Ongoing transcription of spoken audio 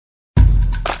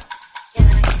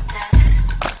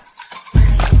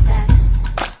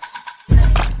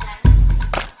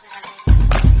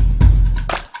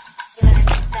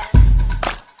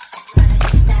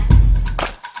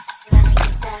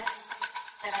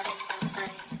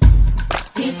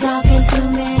He talking to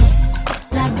me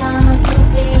like I'm a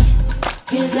groupie.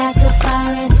 He's like a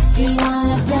pirate, he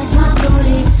wanna touch my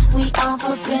booty. We all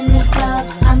up in this club,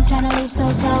 I'm tryna leave so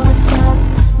what's up?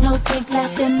 No drink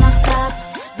left in my cup,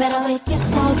 better wake your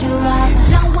soldier up.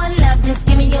 Don't want love, just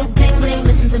give me your bling bling.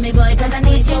 Listen to me boy, cause I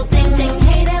need your thing thing.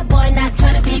 Hey that boy, not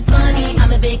tryna be funny,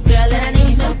 I'm a big girl and I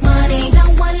need milk money.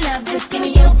 Don't want love, just give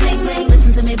me your bling bling.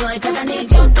 Listen to me boy, cause I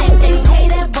need your thing thing. Hey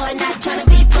that boy, not tryna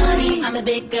be funny, I'm a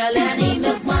big girl and I need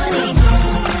milk money.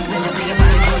 Let me see your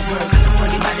body work,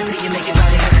 work your body till you make your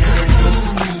body hurt.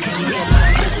 Can you hear my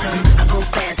system? I go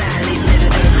fast, I leave it in the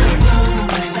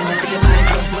Let me see your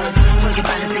body work, work your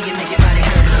body till you make your body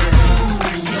hurt.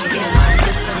 Can you hear my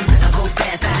system? I go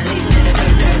fast, I leave it in the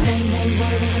Bang bang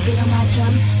boy, wanna beat on my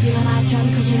drum,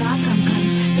 cause you know I come.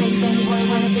 Bang bang boy,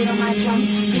 wanna beat on my drum,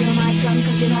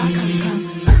 cause you know I come.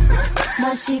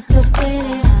 My sheets are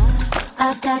pretty, I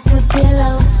got good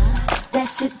pillows. That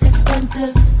shit's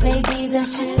expensive, baby, that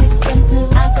shit's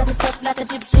expensive. I got the stuff like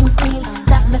Egyptian queen.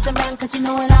 Stop messing around, cause you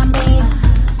know what I mean.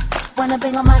 Wanna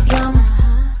bang on my drum,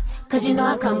 cause you know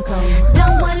I come.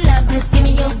 Don't want love, just give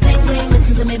me your bling bling.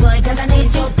 Listen to me boy, cause I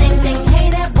need your thing thing.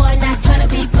 Hey that boy, not tryna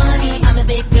be funny, I'm a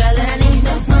big girl and I need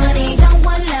milk money. Don't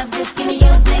want love, just give me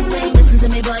your bling bling. Listen to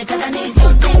me boy, cause I need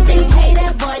your thing thing. Hey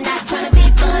that boy, not tryna be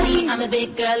funny, I'm a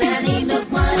big girl and I need milk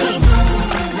money.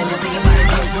 Let me see your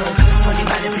body work your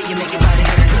body till you make it